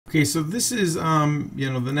Okay, so this is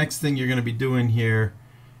the next thing you're going to be doing here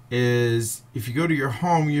is if you go to your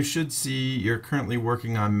home, you should see you're currently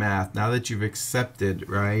working on math now that you've accepted,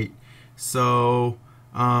 right? So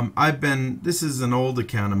this is an old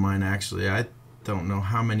account of mine actually. I don't know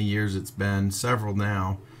how many years it's been, several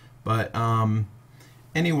now. But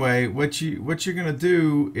anyway, what you're going to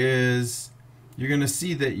do is you're going to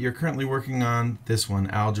see that you're currently working on this one,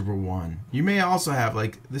 Algebra 1. You may also have,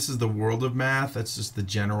 this is the world of math. That's just the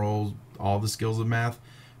general, all the skills of math.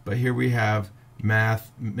 But here we have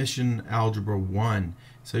Math Mission Algebra 1.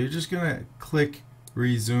 So you're just going to click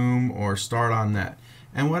resume or start on that.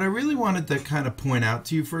 And what I really wanted to kind of point out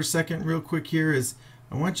to you for a second real quick here is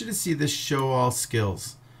I want you to see this show all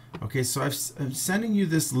skills. Okay, so I'm sending you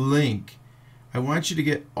this link. I want you to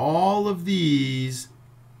get all of these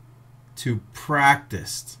to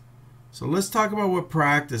practiced. So let's talk about what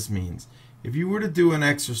practice means. If you were to do an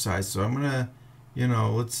exercise, so I'm gonna,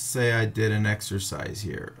 let's say I did an exercise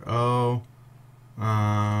here. I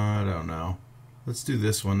don't know. Let's do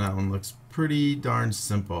this one. That one looks pretty darn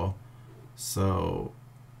simple. So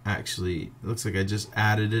actually, it looks like I just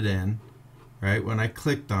added it in, right? When I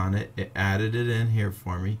clicked on it, it added it in here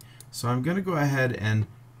for me. So I'm gonna go ahead and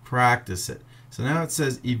practice it. So now it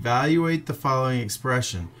says evaluate the following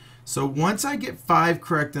expression. So once I get 5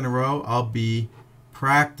 correct in a row, I'll be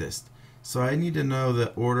practiced. So I need to know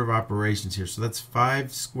the order of operations here. So that's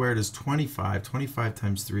 5 squared is 25. 25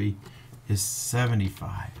 times 3 is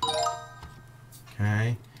 75.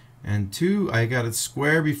 Okay. And 2, I got to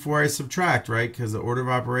square before I subtract, right? Because the order of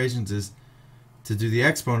operations is to do the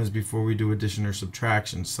exponents before we do addition or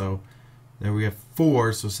subtraction. So there we have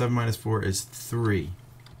 4. So 7 minus 4 is 3.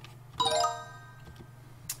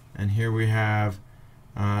 And here we have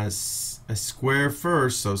a square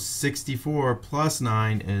first, so 64 plus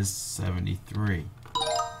 9 is 73.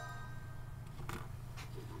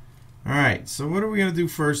 Alright, so what are we going to do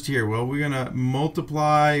first here? Well, we're going to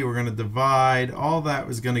multiply, we're going to divide, all that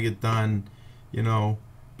was going to get done,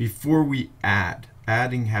 before we add.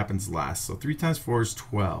 Adding happens last. So 3 times 4 is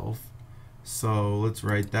 12. So let's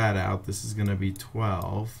write that out. This is going to be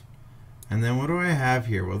 12. And then what do I have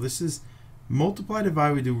here? Well, this is multiply,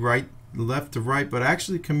 divide, we do left to right, but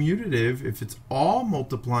actually commutative, if it's all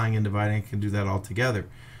multiplying and dividing, I can do that all together.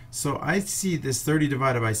 So I see this 30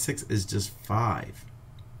 divided by 6 is just 5,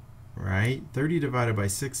 right? 30 divided by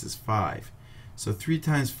 6 is 5. So 3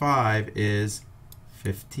 times 5 is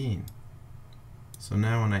 15. So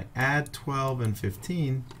now when I add 12 and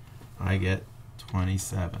 15, I get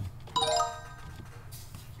 27.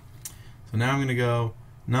 So now I'm going to go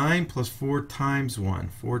 9 plus 4 times 1.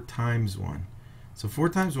 4 times 1. So 4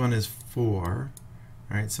 times 1 is 4.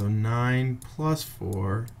 Alright, so 9 plus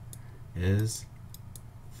 4 is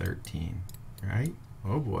 13. Right?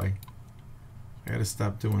 Oh boy. I gotta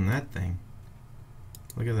stop doing that thing.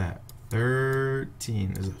 Look at that.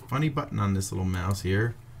 13. There's a funny button on this little mouse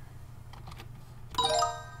here.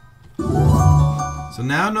 So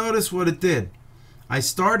now notice what it did. I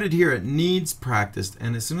started here at needs practiced,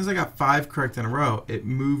 and as soon as I got 5 correct in a row, it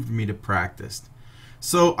moved me to practiced.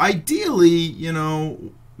 So ideally,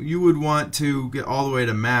 you would want to get all the way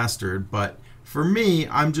to mastered, but for me,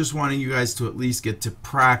 I'm just wanting you guys to at least get to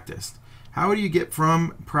practiced. How do you get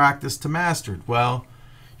from practice to mastered? Well,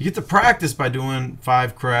 you get to practice by doing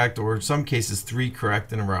 5 correct, or in some cases 3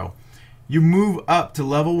 correct in a row. You move up to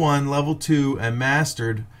level 1, level 2, and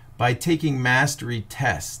mastered by taking mastery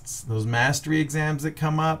tests. Those mastery exams that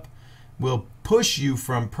come up will push you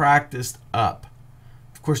from practiced up.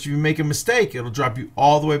 Of course, if you make a mistake, it'll drop you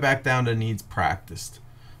all the way back down to needs practiced.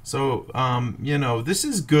 So, this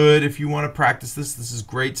is good if you want to practice this. This is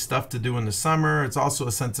great stuff to do in the summer. It's also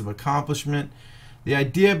a sense of accomplishment. The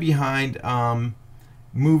idea behind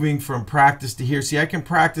moving from practice to here, see, I can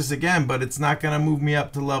practice again, but it's not going to move me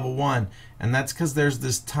up to level 1. And that's because there's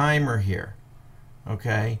this timer here.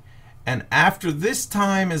 Okay? And after this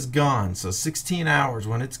time is gone, so 16 hours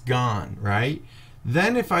when it's gone, right?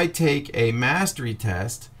 Then if I take a mastery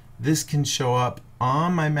test, this can show up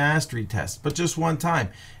on my mastery test, but just one time.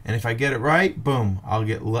 And if I get it right, boom, I'll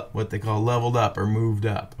get what they call leveled up or moved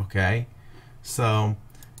up, okay? So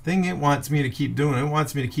thing it wants me to keep doing, it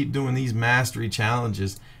wants me to keep doing these mastery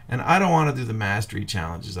challenges. And I don't want to do the mastery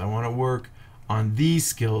challenges. I want to work on these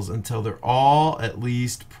skills until they're all at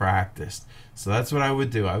least practiced. So that's what I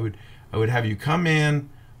would do. I would have you come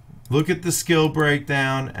in, look at the skill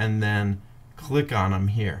breakdown, and then click on them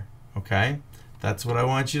here. Okay? That's what I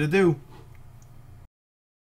want you to do.